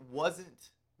ways it wasn't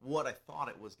what I thought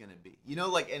it was going to be.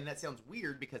 And that sounds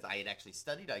weird because I had actually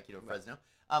studied Aikido Fresno.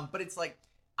 But it's like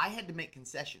I had to make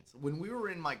concessions. When we were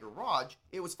in my garage,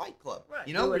 it was Fight Club. Right.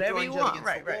 We're throwing each other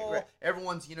against the wall. Right.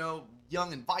 Everyone's,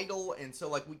 young and vital. And so,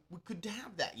 like, we could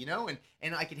have that,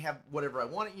 and I could have whatever I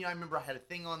wanted. I remember I had a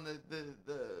thing on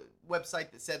the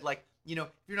website that said, like, if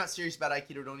you're not serious about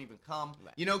Aikido, don't even come.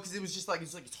 Right. Because it was just like,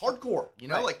 it's hardcore,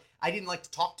 right. Like, I didn't like to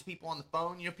talk to people on the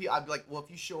phone. I'd be like, well, if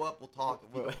you show up, we'll talk.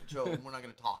 If you don't show up, we're not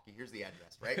going to talk. Here's the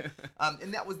address, right?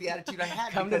 And that was the attitude I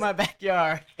had. Come to my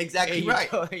backyard. Exactly right.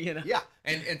 Yeah,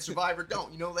 and survive or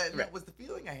don't. That was the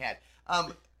feeling I had.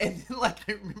 And then, like,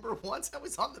 I remember once I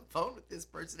was on the phone with this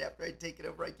person after I'd taken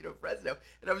over Aikido Fresno,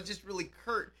 and I was just really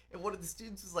curt. And one of the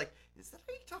students was like, "Is that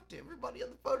how you talk to everybody on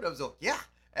the phone?" And I was like, "Yeah."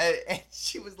 And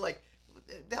she was like,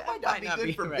 that might not be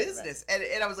good for business. Right.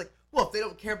 And I was like, well, if they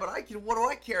don't care about Aikido, what do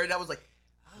I care? And I was like,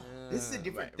 this is a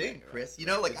different thing, Chris.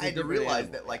 Like, I had to realize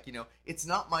that, like, it's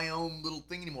not my own little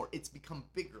thing anymore. It's become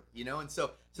bigger, And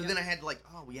so then I had to, like,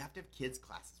 we have to have kids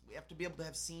classes. We have to be able to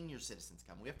have senior citizens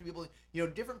come. We have to be able to,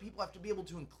 different people have to be able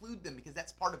to include them, because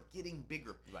that's part of getting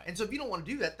bigger. Right. And so if you don't want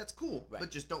to do that, that's cool. Right.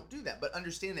 But just don't do that. But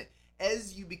understand that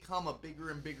as you become a bigger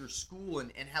and bigger school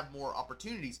and have more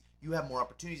opportunities, you have more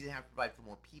opportunities and have to provide for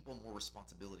more people. More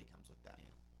responsibility comes with that.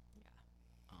 Yeah.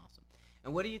 Awesome.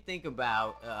 And what do you think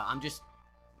about, I'm just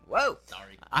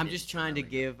trying to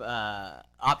give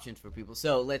options for people.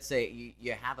 So let's say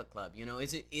you have a club,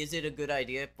 is it a good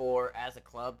idea as a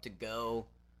club to go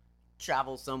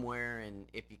travel somewhere, and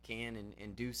if you can,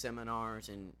 and do seminars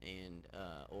and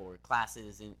or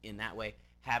classes in that way?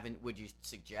 Would you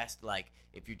suggest, like,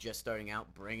 if you're just starting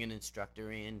out, bring an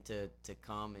instructor in to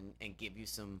come and give you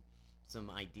some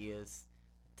ideas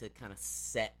to kind of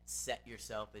set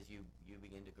yourself as you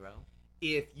begin to grow?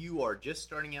 If you are just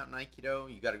starting out in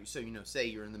Aikido, you got to, say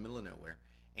you're in the middle of nowhere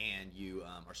and you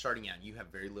are starting out and you have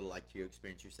very little Aikido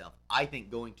experience yourself, I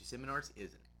think going to seminars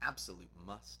is an absolute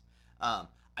must.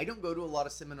 I don't go to a lot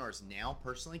of seminars now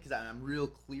personally because I'm real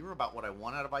clear about what I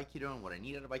want out of Aikido and what I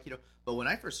need out of Aikido. But when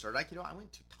I first started Aikido, I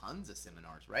went to tons of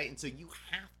seminars, right? And so you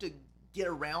have to get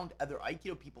around other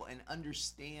Aikido people and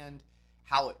understand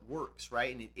how it works,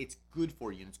 right? And it's good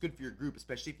for you, and it's good for your group,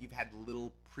 especially if you've had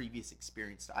little previous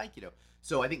experience to Aikido.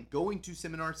 So I think going to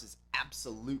seminars is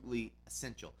absolutely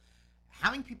essential.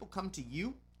 Having people come to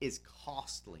you is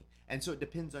costly, and so it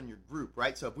depends on your group,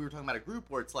 right? So if we were talking about a group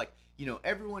where it's like,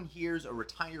 everyone here's a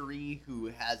retiree who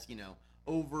has,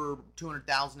 over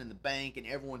 $200,000 in the bank, and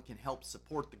everyone can help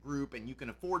support the group, and you can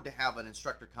afford to have an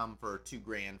instructor come for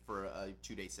 $2,000 for a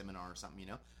 2-day seminar or something,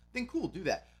 then cool, do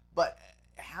that. But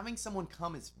having someone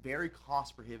come is very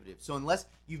cost prohibitive. So unless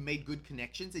you've made good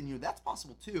connections, and that's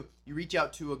possible too, you reach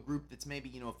out to a group that's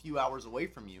maybe a few hours away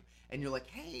from you, and you're like,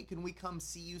 hey, can we come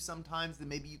see you sometimes? Then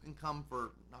maybe you can come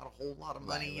for not a whole lot of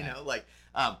money,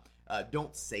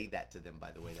 don't say that to them,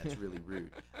 by the way. That's really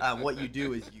rude. What you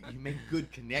do is you make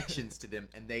good connections to them,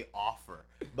 and they offer.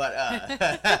 But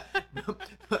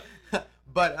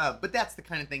but that's the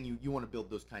kind of thing you want to build,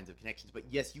 those kinds of connections. But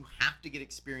yes, you have to get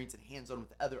experience and hands-on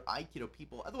with other Aikido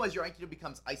people. Otherwise, your Aikido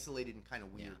becomes isolated and kind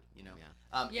of weird,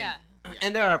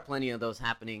 And there are plenty of those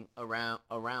happening around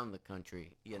the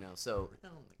country, So,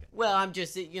 well, I'm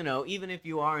just, even if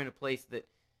you are in a place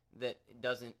that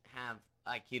doesn't have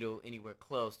Aikido anywhere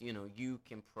close, you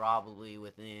can probably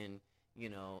within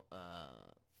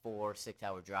 4-6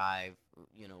 hour drive,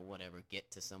 whatever, get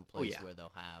to some place where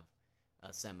they'll have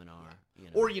a seminar,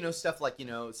 or stuff like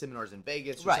seminars in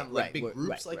Vegas or something, like big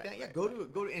groups like that. Go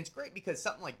to, and it's great because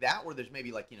something like that where there's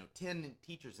maybe 10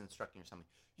 teachers instructing or something,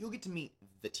 you'll get to meet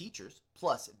the teachers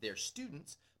plus their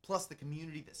students plus the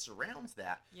community that surrounds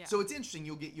that. So it's interesting.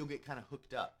 You'll get kind of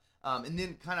hooked up. And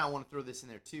then kind of I want to throw this in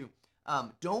there too.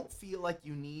 Don't feel like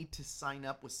you need to sign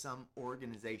up with some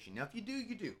organization. Now, if you do,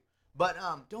 you do. But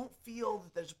don't feel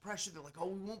that there's a pressure that, like, oh,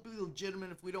 we won't be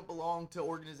legitimate if we don't belong to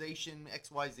organization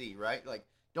XYZ, right? Like,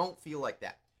 don't feel like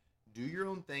that. Do your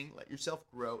own thing. Let yourself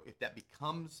grow. If that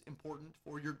becomes important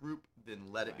for your group,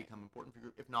 then let it become important for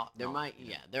your group. If not,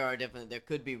 there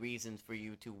could be reasons for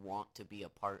you to want to be a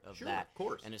part of that. Of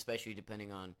course. And especially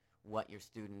depending on what your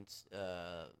students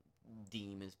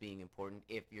deem as being important.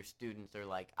 If your students are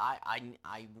like, I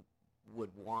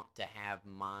would want to have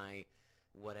my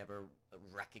whatever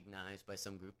recognized by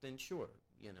some group, then sure,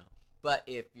 But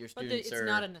if your students it's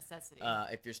not a necessity.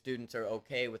 If your students are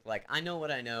okay with, like, I know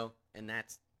what I know, and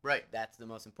that's right, that's the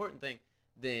most important thing,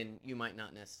 then you might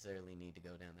not necessarily need to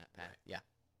go down that path. Right. Yeah.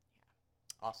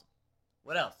 Awesome.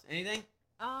 What else? Anything?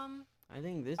 I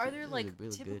think this. Are there really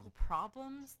typical good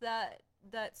problems that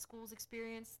schools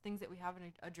experience? Things that we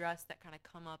haven't addressed that kind of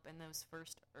come up in those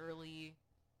first early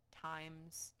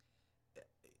times?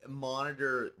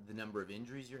 Monitor the number of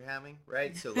injuries you're having,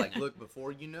 right? So like, look,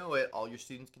 before you know it, all your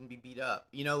students can be beat up.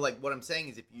 Like what I'm saying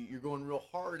is, if you're going real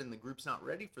hard and the group's not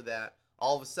ready for that,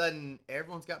 all of a sudden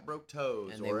everyone's got broke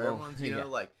toes, or everyone's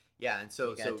and so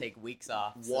you gotta take weeks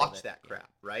off. Watch that crap,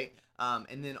 right?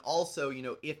 And then also,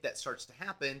 if that starts to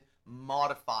happen,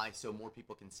 modify so more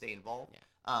people can stay involved.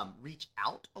 Reach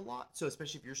out a lot. So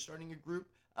especially if you're starting a group,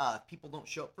 if people don't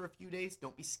show up for a few days,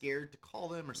 don't be scared to call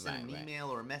them or send an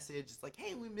email or a message. It's like,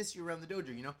 hey, we miss you around the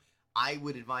dojo. I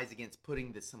would advise against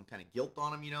putting some kind of guilt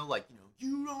on them. You're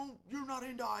not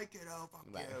into Aikido. Fuck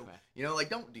you.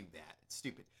 Don't do that. It's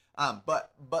stupid.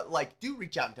 But do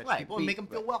reach out and touch people and make them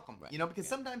feel welcome. Because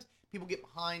sometimes people get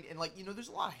behind and there's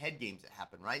a lot of head games that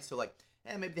happen, right? So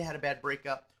maybe they had a bad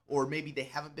breakup, or maybe they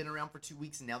haven't been around for 2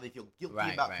 weeks and now they feel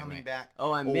guilty about coming back.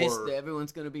 Oh, I missed.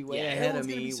 Everyone's gonna be way ahead of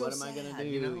me. So what am I gonna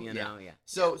do?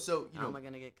 So how am I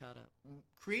gonna get caught up?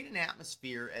 Create an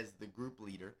atmosphere as the group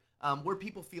leader. Where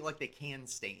people feel like they can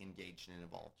stay engaged and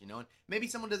involved, and maybe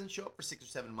someone doesn't show up for 6 or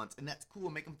 7 months, and that's cool.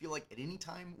 Make them feel like at any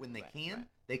time when they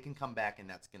they can come back, and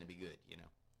that's going to be good,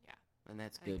 Yeah, and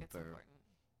that's good for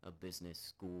a business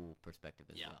school perspective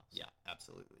as well. Yeah,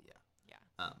 absolutely, yeah.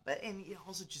 But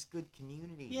also just good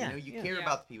community. You care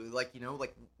about the people.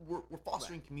 We're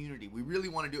fostering community. We really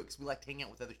want to do it because we like to hang out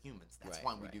with other humans. That's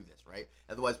why we do this, right?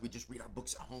 Otherwise, we just read our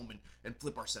books at home and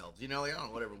flip ourselves. I don't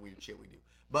know, whatever weird shit we do.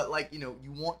 But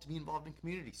you want to be involved in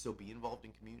community, so be involved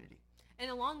in community. And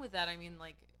along with that, I mean,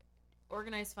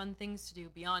 organize fun things to do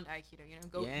beyond Aikido.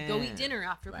 Go eat dinner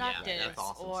after practice. Yeah, that's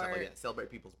awesome. Or stuff like that.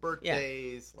 Celebrate people's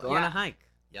birthdays. Go on a hike.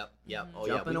 Yep. Mm-hmm. Oh,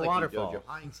 jump in a waterfall. Dojo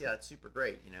hikes. Yeah, it's super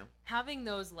great. Having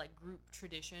those group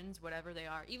traditions, whatever they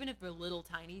are, even if they're little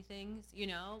tiny things,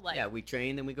 we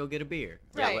train, then we go get a beer.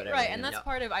 Right, and that's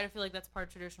part of. I feel like that's part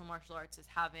of traditional martial arts is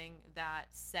having that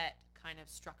set kind of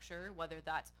structure, whether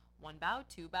that's 1 bow,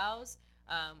 2 bows.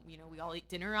 We all eat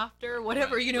dinner after,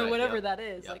 whatever whatever that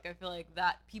is. Yep. I feel like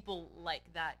that people like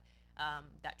that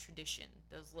that tradition,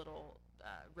 those little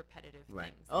repetitive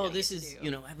things. Oh, this is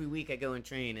every week I go and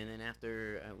train, and then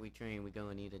after we train, we go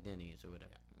and eat at Denny's or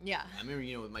whatever. Yeah. I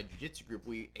remember, with my jiu-jitsu group,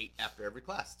 we ate after every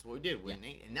class. That's what we did. We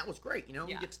ate, and that was great.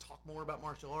 We get to talk more about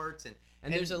martial arts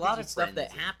and there's a lot of stuff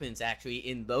that happens actually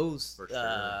in those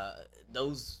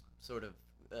those sort of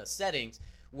settings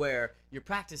where you're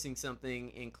practicing something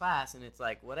in class and it's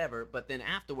like whatever, but then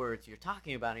afterwards you're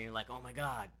talking about it and you're like, oh my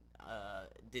god,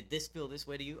 did this feel this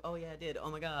way to you? Oh yeah, it did.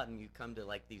 Oh my god. And you come to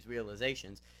these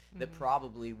realizations that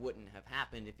probably wouldn't have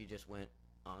happened if you just went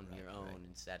on your own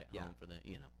and sat at home for the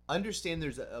Understand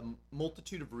there's a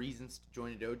multitude of reasons to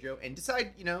join a dojo, and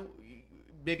decide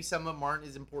maybe some of them aren't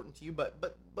as important to you, but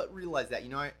realize that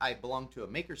I belong to a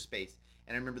makerspace,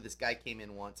 and I remember this guy came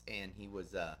in once and he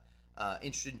was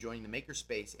interested in joining the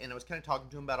makerspace, and I was kind of talking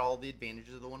to him about all the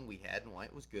advantages of the one we had and why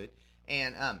it was good,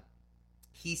 and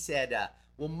he said,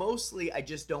 well, mostly I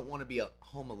just don't want to be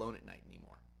home alone at night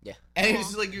anymore. Yeah. And it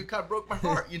was just you kind of broke my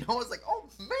heart, I was like, oh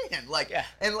man,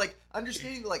 and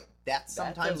understanding that's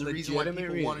sometimes the reason why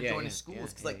people want to join a school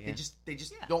is because they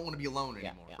just don't want to be alone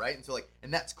anymore, right? And so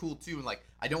and that's cool too, and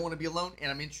I don't want to be alone,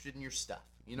 and I'm interested in your stuff.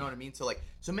 You know what I mean? So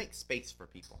so make space for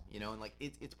people, and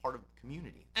it's part of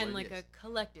community. It's and a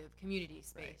collective community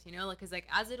space, because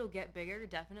as it'll get bigger,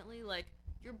 definitely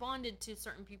you're bonded to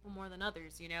certain people more than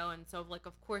others, and so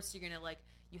of course you're gonna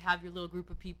you have your little group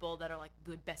of people that are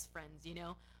good best friends,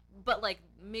 but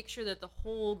make sure that the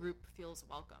whole group feels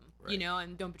welcome,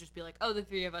 and don't just be oh, the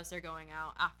 3 of us are going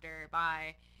out after,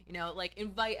 bye,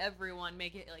 invite everyone,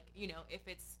 make it if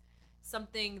it's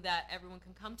something that everyone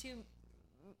can come to,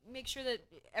 make sure that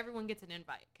everyone gets an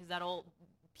invite, because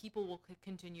people will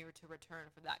continue to return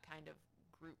for that kind of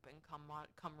group and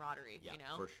camaraderie,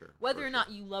 for sure. Whether or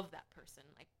not you love that person,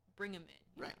 bring them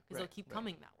in, because they'll keep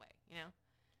coming that way,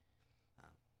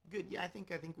 Good. Yeah, I think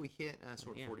we hit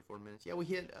 44 minutes. Yeah, we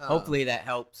hit. Hopefully that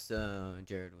helps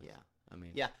Jared with.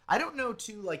 Yeah. I don't know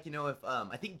too. If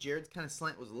I think Jared's kind of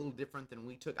slant was a little different than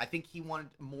we took. I think he wanted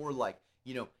more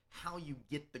how you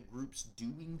get the groups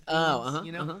doing things.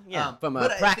 Yeah. From a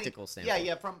practical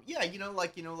standpoint.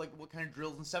 What kind of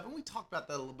drills and stuff. And we talked about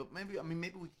that a little bit. Maybe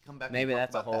we can come back. Maybe and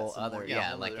that's talk a about whole that other.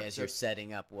 more. As you're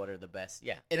setting up, what are the best?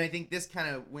 Yeah. And I think this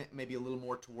kind of went maybe a little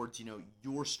more towards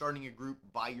you're starting a group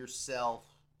by yourself.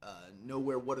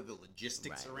 What are the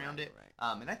logistics around it?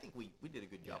 And I think we did a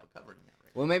good job of covering that.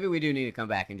 Right? Well, maybe we do need to come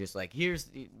back and just here's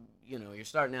you're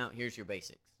starting out. Here's your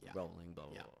basics. Rolling, blah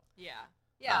blah blah. Yeah.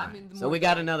 Yeah, I mean. So we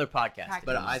got another podcast.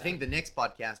 But I think the next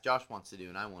podcast Josh wants to do,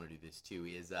 and I want to do this too,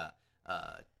 is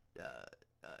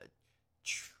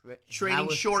training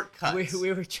shortcuts.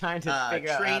 We were trying to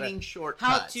figure out training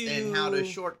shortcuts and how to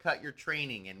shortcut your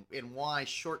training and why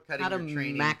shortcutting your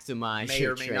training maximize may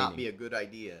or may not be a good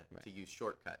idea to use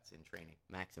shortcuts in training.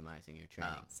 Maximizing your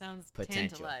training. Sounds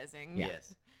potential. Tantalizing. Yeah.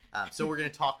 Yes. So we're going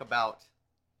to talk about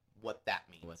what that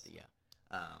means.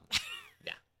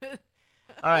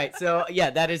 All right. So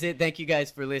that is it. Thank you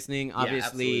guys for listening.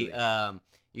 Obviously,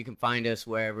 you can find us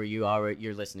wherever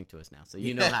you're listening to us now, so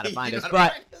you know how to find us.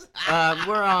 But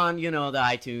we're on, the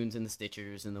iTunes and the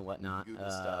Stitchers and the whatnot,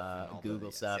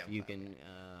 Google stuff. You can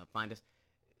find us.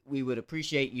 We would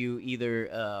appreciate you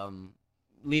either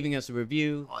leaving us a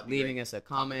review, leaving us a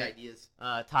comment,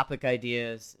 topic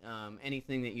ideas,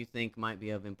 anything that you think might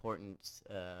be of importance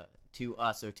to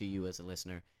us or to you as a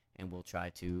listener. And we'll try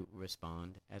to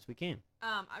respond as we can.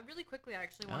 I really quickly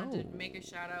actually wanted to make a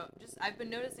shout out. I've been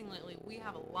noticing lately we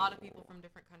have a lot of people from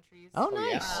different countries. Oh,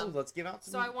 nice. Let's give out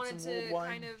some. So I wanted to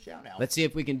kind of shout out. Let's see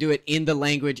if we can do it in the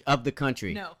language of the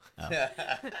country. No. Oh.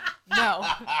 No.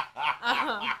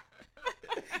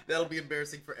 That'll be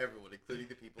embarrassing for everyone, including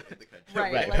the people in the country.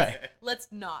 Right. Let's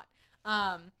not.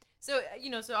 So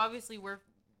obviously we're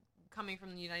coming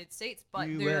from the United States, but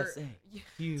USA.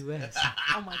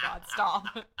 Oh my God! Stop.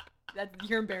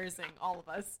 You're embarrassing all of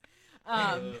us.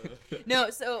 No,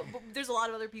 so there's a lot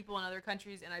of other people in other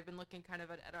countries, and I've been looking kind of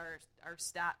at our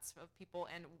stats of people,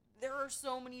 and there are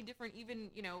so many different, even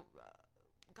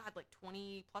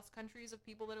 20 plus countries of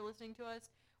people that are listening to us.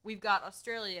 We've got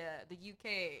Australia, the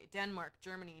UK, Denmark,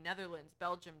 Germany, Netherlands,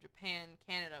 Belgium, Japan,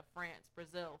 Canada, France,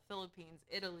 Brazil, Philippines,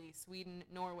 Italy, Sweden,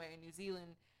 Norway, New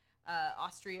Zealand,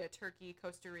 Austria, Turkey,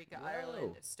 Costa Rica,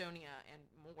 Ireland, Estonia, and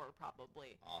more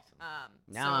probably. Awesome.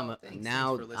 Now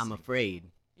I'm afraid.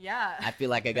 Yeah. I feel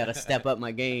like I got to step up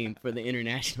my game for the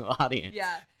international audience.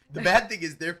 Yeah. The bad thing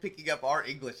is they're picking up our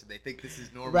English and they think this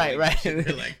is normal. Right. They're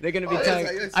like, they're going to be telling.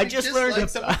 I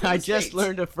just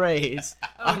learned a phrase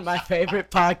on my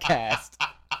favorite podcast.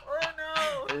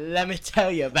 Oh no! Let me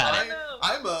tell you about it.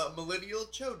 I'm a millennial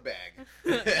chode bag.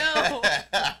 No.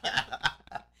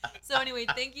 So anyway,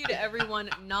 thank you to everyone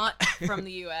not from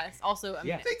the U.S. Also,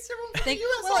 thanks everyone from the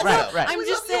U.S. Well, right.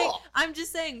 I'm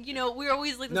just saying. We're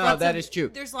always like. No, that is true.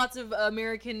 There's lots of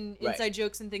American inside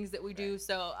jokes and things that we do.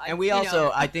 So. And we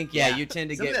also, I think, you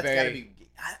tend to get very.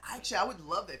 I would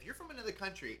love that if you're from another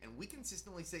country and we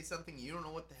consistently say something you don't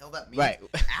know what the hell that means. Right.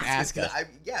 Ask us.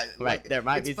 There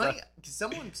might be funny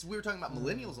because we were talking about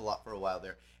millennials a lot for a while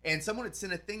there, and someone had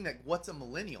sent a thing like, "What's a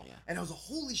millennial?" And I was like,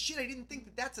 "Holy shit! I didn't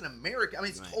think that's an American. I mean,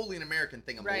 it's totally an American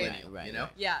thing. A millennial, right.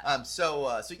 Yeah.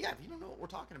 So if you don't know what we're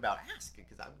talking about, ask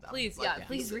because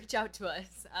please reach out to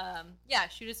us.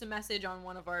 Shoot us a message on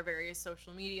one of our various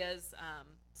social medias.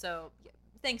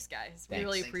 Thanks, guys. We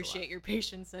really appreciate your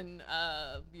patience and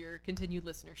your continued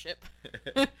listenership.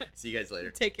 See you guys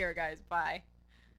later. Take care, guys. Bye.